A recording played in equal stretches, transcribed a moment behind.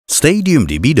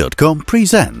StadiumDB.com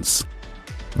presents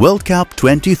World Cup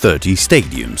 2030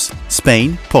 Stadiums: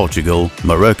 Spain, Portugal,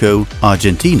 Morocco,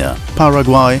 Argentina,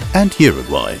 Paraguay and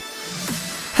Uruguay.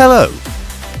 Hello!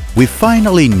 We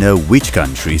finally know which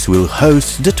countries will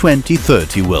host the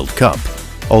 2030 World Cup.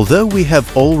 Although we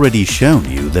have already shown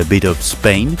you the bit of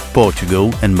Spain,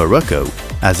 Portugal and Morocco,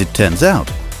 as it turns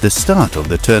out, the start of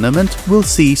the tournament will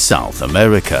see South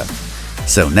America.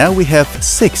 So now we have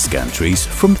 6 countries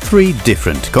from 3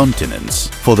 different continents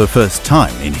for the first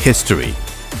time in history.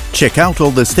 Check out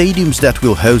all the stadiums that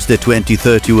will host the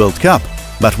 2030 World Cup,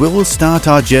 but we will start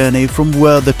our journey from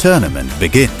where the tournament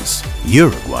begins,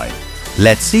 Uruguay.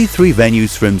 Let's see 3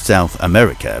 venues from South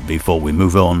America before we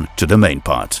move on to the main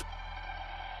part.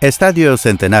 Estadio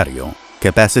Centenario,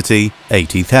 capacity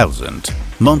 80,000,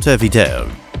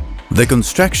 Montevideo. The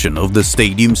construction of the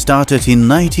stadium started in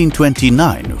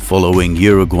 1929 following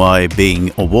Uruguay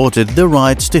being awarded the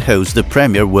rights to host the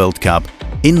Premier World Cup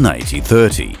in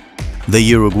 1930. The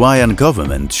Uruguayan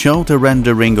government showed a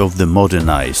rendering of the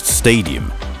modernized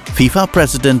stadium. FIFA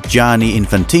President Gianni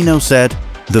Infantino said,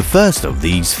 "The first of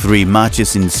these 3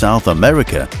 matches in South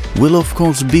America will of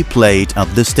course be played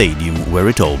at the stadium where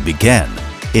it all began,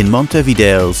 in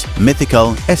Montevideo's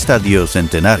mythical Estadio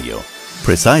Centenario,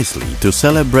 precisely to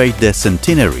celebrate the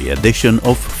centenary edition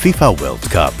of FIFA World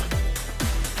Cup."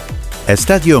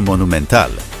 Estadio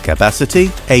Monumental, capacity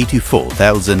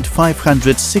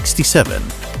 84,567,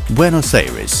 Buenos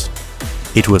Aires.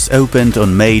 It was opened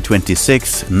on May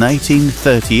 26,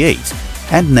 1938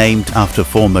 and named after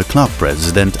former club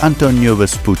president Antonio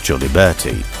Vespuccio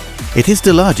Liberti. It is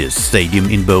the largest stadium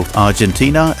in both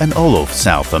Argentina and all of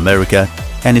South America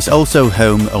and is also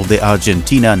home of the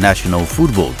Argentina national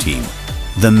football team.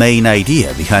 The main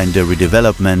idea behind the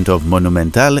redevelopment of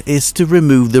Monumental is to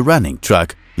remove the running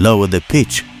track, lower the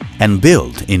pitch and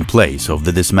build, in place of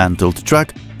the dismantled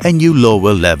track, a new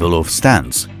lower level of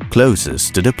stands,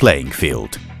 closest to the playing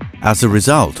field. As a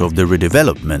result of the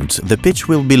redevelopment, the pitch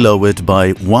will be lowered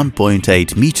by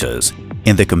 1.8 meters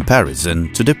in the comparison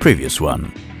to the previous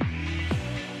one.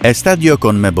 Estadio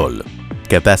Conmebol,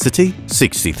 capacity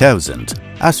 60,000,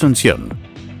 Asunción.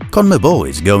 Conmebol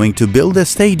is going to build a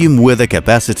stadium with a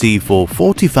capacity for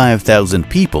 45,000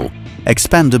 people,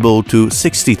 expandable to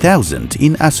 60,000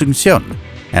 in Asunción,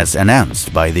 as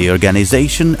announced by the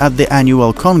organization at the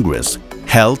annual Congress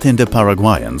held in the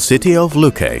Paraguayan city of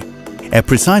Luque. A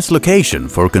precise location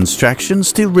for construction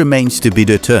still remains to be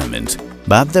determined,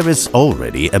 but there is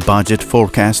already a budget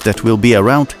forecast that will be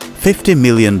around $50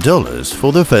 million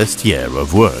for the first year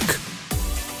of work.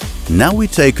 Now we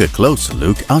take a closer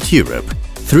look at Europe.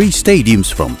 3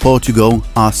 stadiums from Portugal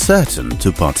are certain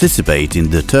to participate in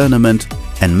the tournament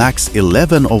and max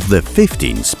 11 of the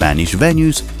 15 Spanish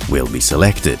venues will be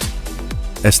selected.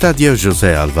 Estadio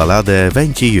José Alvalade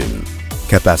 21,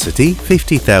 capacity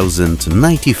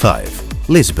 50,095,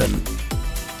 Lisbon.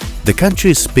 The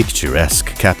country's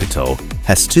picturesque capital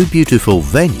has 2 beautiful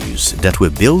venues that were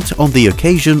built on the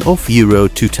occasion of Euro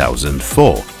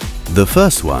 2004. The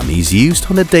first one is used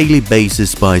on a daily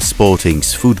basis by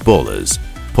Sporting's footballers.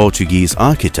 Portuguese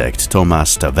architect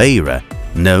Tomás Taveira,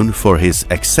 known for his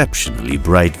exceptionally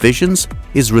bright visions,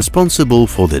 is responsible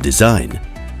for the design.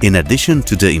 In addition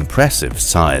to the impressive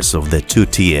size of the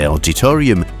 2-tier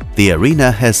auditorium, the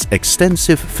arena has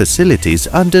extensive facilities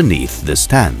underneath the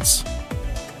stands.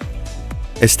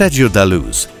 Estadio da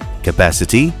Luz,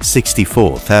 capacity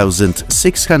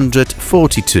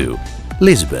 64,642,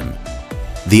 Lisbon.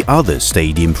 The other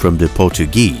stadium from the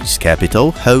Portuguese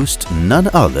capital hosts none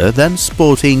other than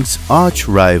Sporting's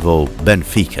arch-rival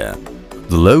Benfica.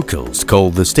 The locals call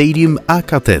the stadium A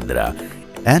Catedra,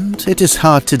 and it is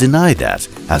hard to deny that,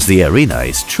 as the arena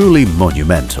is truly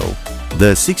monumental.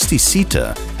 The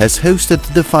 60-seater has hosted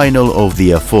the final of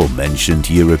the aforementioned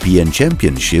European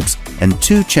Championships and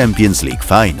 2 Champions League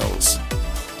finals.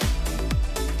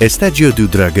 Estadio do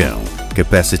Dragão,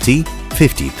 capacity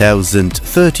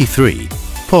 50,033,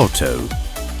 Porto.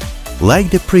 Like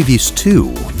the previous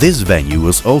 2, this venue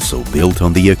was also built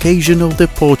on the occasion of the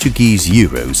Portuguese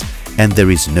Euros, and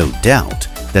there is no doubt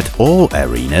that all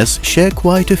arenas share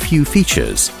quite a few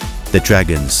features. The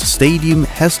Dragons Stadium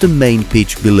has the main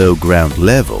pitch below ground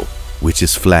level, which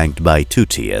is flanked by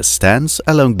 2-tier stands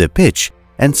along the pitch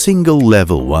and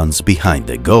single-level ones behind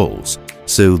the goals,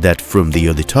 so that from the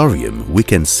auditorium we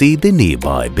can see the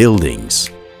nearby buildings.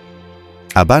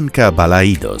 Abanca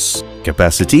Balaidos,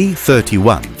 capacity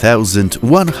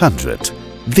 31,100,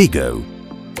 Vigo.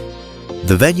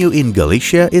 The venue in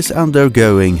Galicia is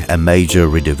undergoing a major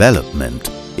redevelopment.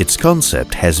 Its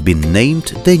concept has been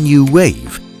named the New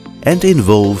Wave. and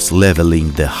involves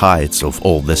leveling the heights of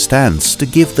all the stands to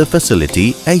give the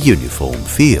facility a uniform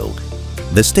feel.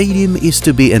 The stadium is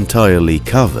to be entirely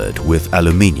covered with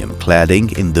aluminium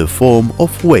cladding in the form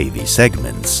of wavy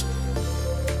segments.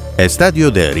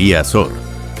 Estadio de Riazor,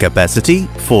 capacity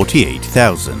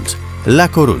 48,000, La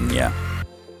Coruña.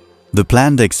 The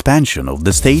planned expansion of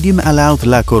the stadium allowed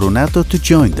La Coruña to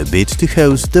join the bid to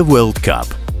host the World Cup.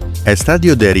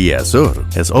 Estadio de Riazor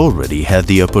has already had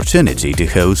the opportunity to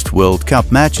host World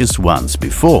Cup matches once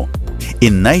before,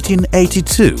 in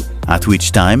 1982, at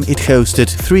which time it hosted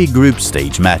 3 group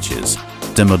stage matches.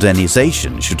 The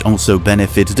modernization should also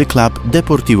benefit the club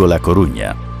Deportivo La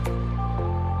Coruña.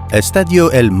 Estadio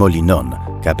El Molinón,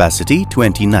 capacity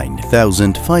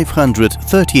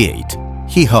 29,538,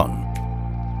 Gijón.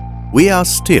 We are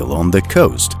still on the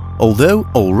coast, although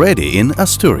already in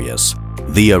Asturias.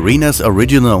 The arena's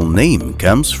original name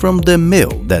comes from the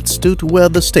mill that stood where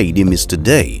the stadium is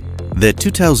today. The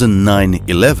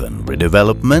 2009-11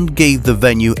 redevelopment gave the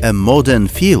venue a modern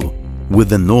feel, with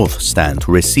the north stand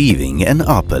receiving an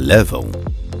upper level.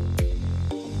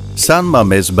 San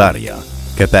Mamés Barria,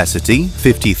 capacity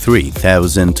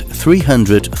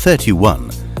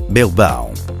 53,331,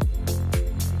 Bilbao.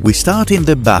 We start in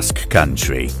the Basque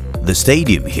Country. The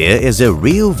stadium here is a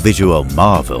real visual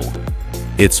marvel.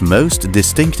 Its most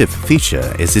distinctive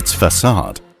feature is its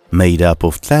facade, made up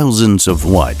of thousands of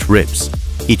white ribs.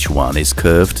 Each one is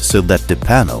curved so that the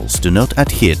panels do not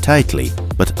adhere tightly,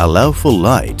 but allow for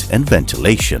light and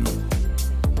ventilation.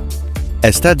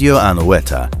 Estadio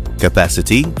Anoeta,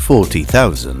 capacity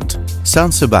 40,000,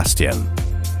 San Sebastian.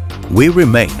 We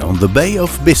remain on the Bay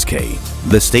of Biscay.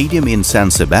 The stadium in San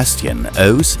Sebastian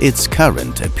owes its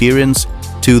current appearance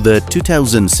to the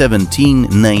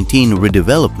 2017-19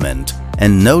 redevelopment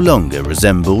and no longer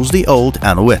resembles the old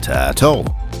Anoeta at all.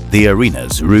 The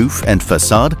arena's roof and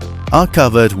facade are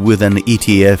covered with an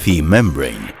ETFE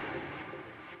membrane.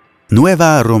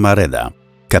 Nueva Romareda,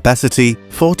 capacity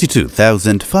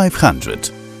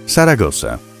 42,500,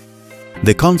 Zaragoza.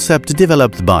 The concept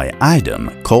developed by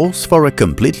IDOM calls for a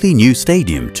completely new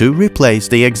stadium to replace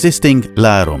the existing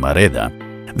La Romareda.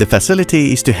 The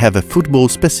facility is to have a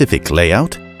football-specific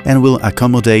layout and will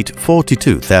accommodate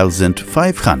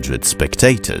 42,500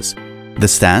 spectators. The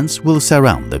stands will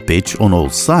surround the pitch on all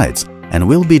sides and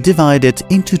will be divided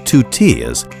into 2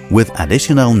 tiers with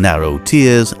additional narrow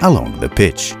tiers along the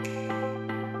pitch.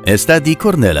 Estadi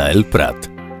Cornellà El Prat,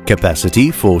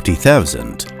 capacity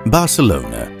 40,000,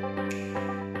 Barcelona.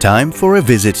 Time for a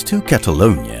visit to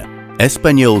Catalonia.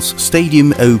 Espanyol's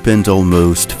stadium opened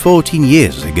almost 14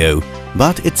 years ago,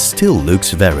 but it still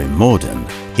looks very modern.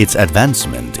 Its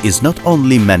advancement is not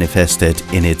only manifested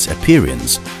in its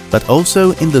appearance, but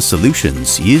also in the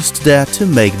solutions used there to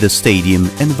make the stadium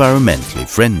environmentally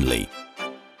friendly.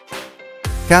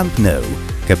 Camp Nou,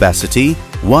 capacity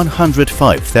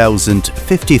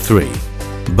 105,053,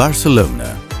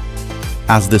 Barcelona.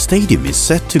 As the stadium is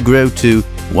set to grow to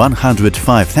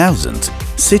 105,000,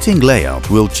 sitting layout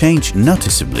will change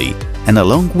noticeably, and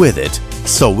along with it,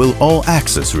 so will all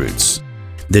access routes.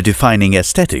 The defining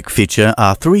aesthetic feature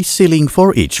are 3 ceilings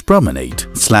for each promenade,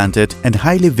 slanted and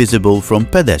highly visible from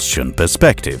pedestrian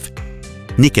perspective.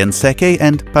 Niken Seke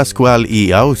and Pascual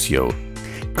y Aucio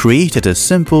created a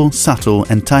simple, subtle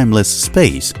and timeless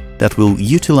space that will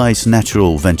utilize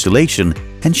natural ventilation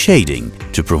and shading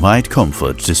to provide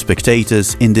comfort to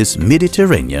spectators in this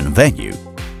Mediterranean venue.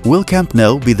 Will Camp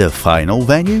Nou be the final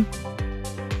venue?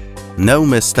 Nou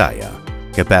Mestalla,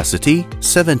 capacity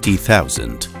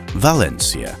 70,000,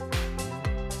 Valencia.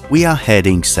 We are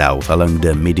heading south along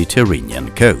the Mediterranean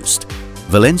coast.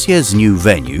 Valencia's new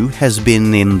venue has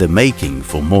been in the making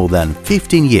for more than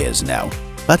 15 years now,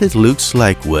 but it looks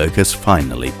like work has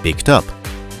finally picked up.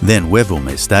 The Nuevo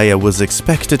Mestalla was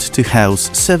expected to house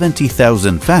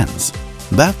 70,000 fans,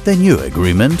 but the new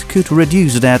agreement could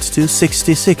reduce that to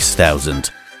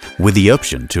 66,000, with the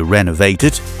option to renovate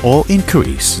it or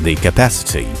increase the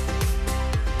capacity.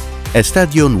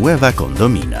 Estadio Nueva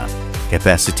Condomina,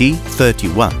 capacity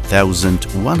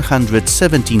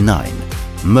 31,179,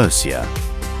 Murcia.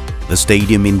 The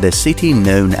stadium in the city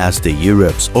known as the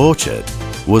Europe's Orchard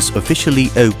was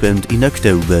officially opened in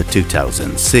October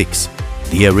 2006.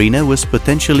 The arena was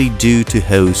potentially due to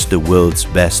host the world's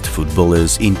best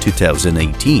footballers in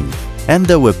 2018, and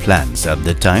there were plans at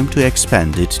the time to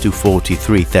expand it to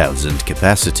 43,000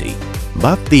 capacity.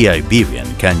 But the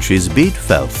Iberian country's bid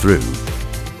fell through.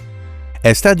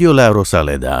 Estadio La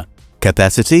Rosaleda,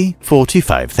 capacity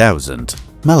 45,000,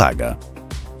 Malaga.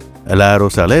 La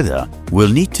Rosaleda will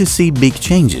need to see big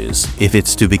changes if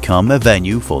it's to become a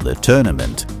venue for the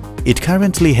tournament. It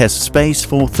currently has space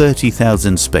for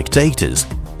 30,000 spectators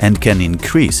and can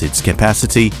increase its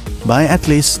capacity by at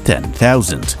least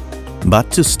 10,000.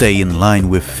 But to stay in line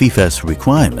with FIFA's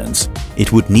requirements,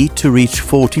 it would need to reach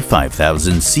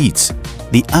 45,000 seats.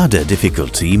 The other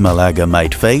difficulty Malaga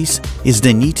might face is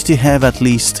the need to have at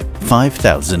least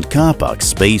 5,000 car park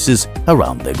spaces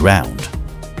around the ground.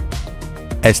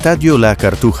 Estadio La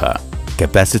Cartuja,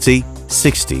 capacity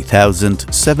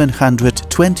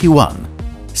 60,721,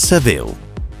 Seville.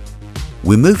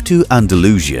 We move to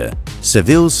Andalusia.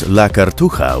 Seville's La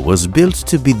Cartuja was built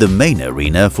to be the main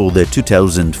arena for the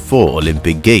 2004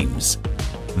 Olympic Games.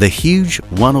 The huge,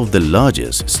 one of the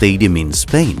largest stadium in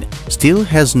Spain, still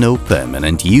has no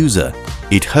permanent user.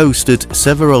 It hosted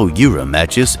several Euro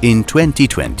matches in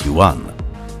 2021.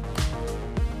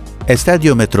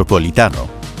 Estadio Metropolitano,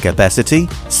 capacity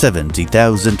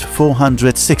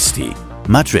 70,460,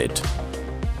 Madrid.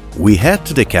 We head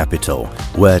to the capital,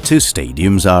 where two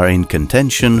stadiums are in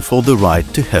contention for the right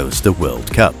to host the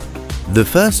World Cup. The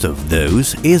first of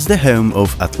those is the home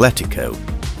of Atletico.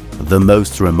 The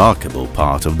most remarkable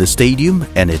part of the stadium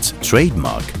and its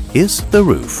trademark is the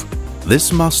roof.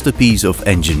 This masterpiece of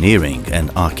engineering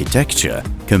and architecture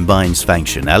combines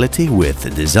functionality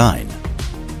with design.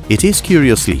 It is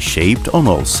curiously shaped on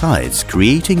all sides,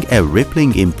 creating a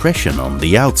rippling impression on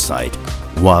the outside,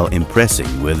 while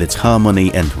impressing with its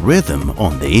harmony and rhythm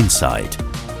on the inside.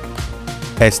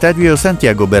 Estadio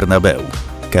Santiago Bernabéu,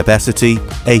 capacity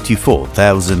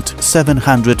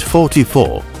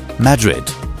 84,744,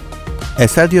 Madrid.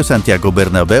 Estadio Santiago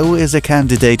Bernabéu is a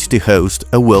candidate to host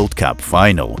a World Cup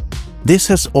final. This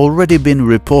has already been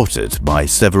reported by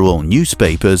several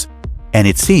newspapers, and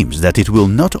it seems that it will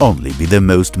not only be the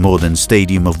most modern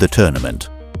stadium of the tournament,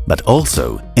 but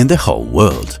also in the whole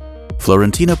world.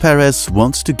 Florentino Perez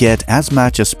wants to get as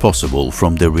much as possible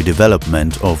from the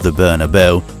redevelopment of the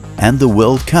Bernabéu, and the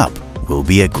World Cup will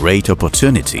be a great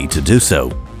opportunity to do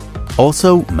so.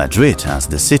 Also, Madrid, as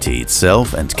the city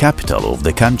itself and capital of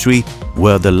the country,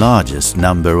 where the largest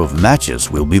number of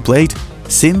matches will be played,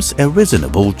 seems a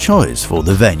reasonable choice for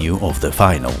the venue of the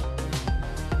final.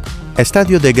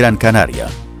 Estadio de Gran Canaria,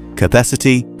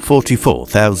 capacity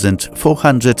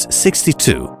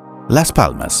 44,462, Las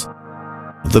Palmas.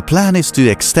 The plan is to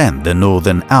extend the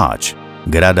northern arch,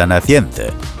 Grada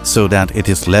Naciente, so that it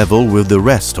is level with the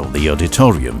rest of the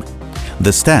auditorium.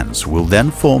 The stands will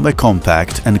then form a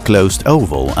compact and closed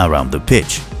oval around the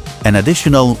pitch. An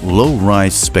additional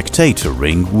low-rise spectator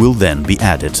ring will then be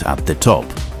added at the top.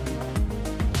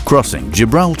 Crossing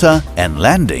Gibraltar and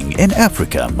landing in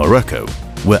Africa, Morocco,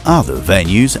 where other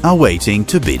venues are waiting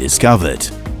to be discovered.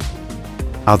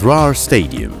 Adrar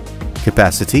Stadium,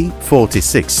 capacity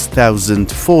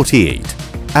 46,048,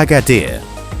 Agadir.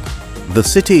 The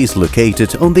city is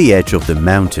located on the edge of the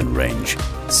mountain range,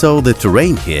 so the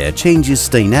terrain here changes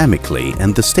dynamically,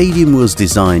 and the stadium was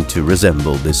designed to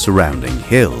resemble the surrounding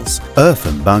hills. Earth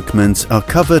embankments are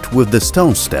covered with the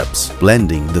stone steps,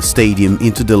 blending the stadium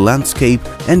into the landscape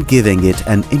and giving it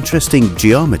an interesting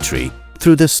geometry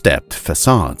through the stepped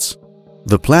facades.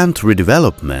 The planned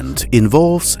redevelopment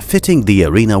involves fitting the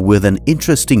arena with an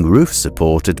interesting roof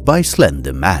supported by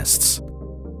slender masts.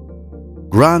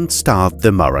 Grand Stade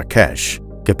de Marrakech,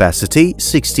 capacity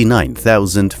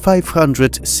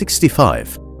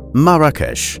 69,565,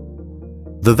 Marrakech.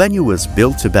 The venue was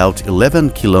built about 11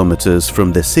 kilometers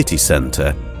from the city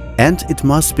center, and it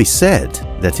must be said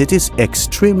that it is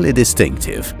extremely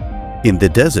distinctive. In the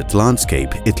desert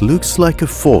landscape, it looks like a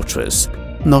fortress,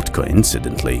 not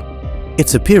coincidentally.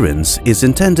 Its appearance is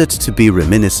intended to be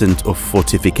reminiscent of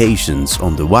fortifications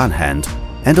on the one hand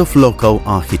and of local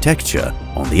architecture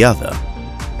on the other.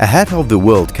 Ahead of the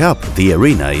World Cup, the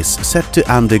arena is set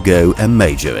to undergo a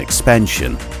major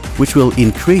expansion, which will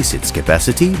increase its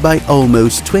capacity by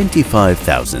almost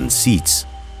 25,000 seats.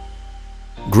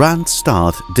 Grand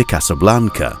Stade de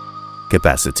Casablanca,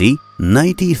 capacity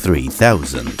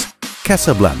 93,000,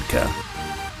 Casablanca.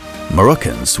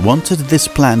 Moroccans wanted this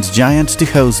planned giant to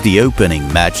host the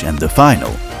opening match and the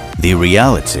final. The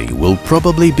reality will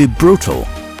probably be brutal,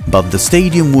 but the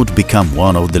stadium would become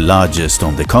one of the largest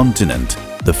on the continent.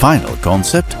 The final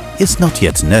concept is not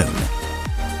yet known.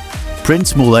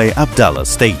 Prince Moulay Abdallah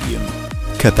Stadium,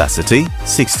 capacity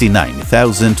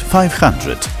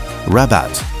 69,500,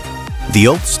 Rabat. The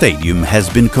old stadium has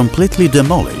been completely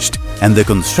demolished, and the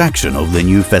construction of the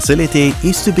new facility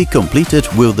is to be completed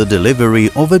with the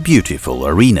delivery of a beautiful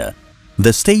arena.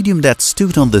 The stadium that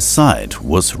stood on the site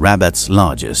was Rabat's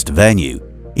largest venue.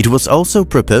 It was also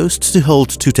proposed to hold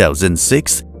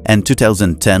 2006 and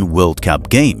 2010 World Cup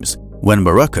games, when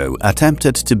Morocco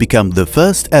attempted to become the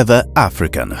first ever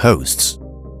African hosts.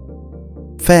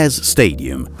 Fez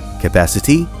Stadium,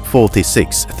 capacity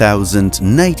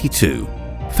 46,092.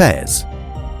 Fez.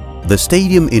 The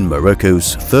stadium in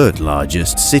Morocco's third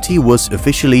largest city was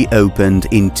officially opened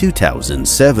in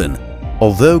 2007,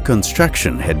 although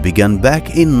construction had begun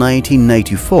back in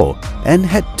 1994 and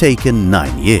had taken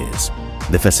 9 years.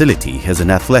 The facility has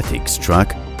an athletics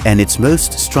track, and its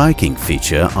most striking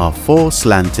feature are 4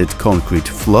 slanted concrete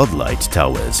floodlight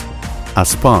towers.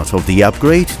 As part of the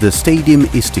upgrade, the stadium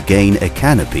is to gain a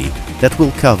canopy that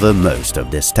will cover most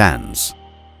of the stands.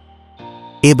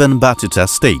 Ibn Battuta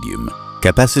Stadium,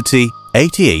 capacity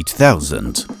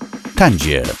 88,000.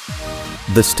 Tangier.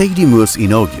 The stadium was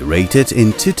inaugurated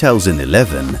in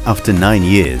 2011 after 9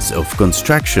 years of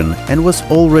construction and was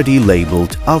already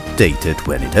labeled outdated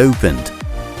when it opened.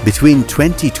 Between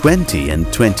 2020 and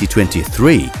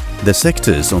 2023, the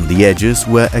sectors on the edges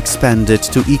were expanded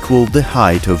to equal the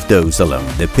height of those along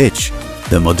the pitch.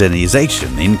 The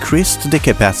modernization increased the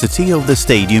capacity of the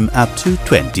stadium up to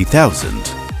 20,000.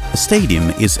 The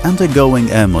stadium is undergoing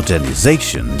a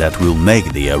modernization that will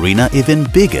make the arena even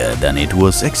bigger than it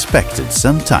was expected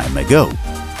some time ago.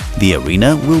 The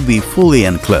arena will be fully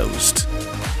enclosed.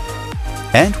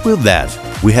 And with that,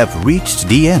 we have reached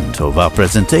the end of our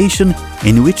presentation,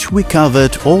 in which we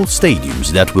covered all stadiums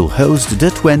that will host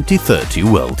the 2030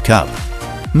 World Cup.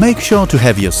 Make sure to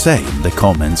have your say in the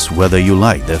comments whether you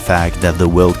like the fact that the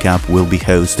World Cup will be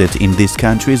hosted in these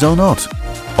countries or not.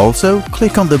 Also,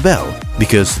 click on the bell,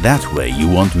 because that way you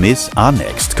won't miss our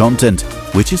next content,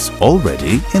 which is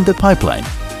already in the pipeline.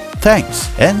 Thanks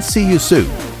and see you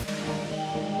soon!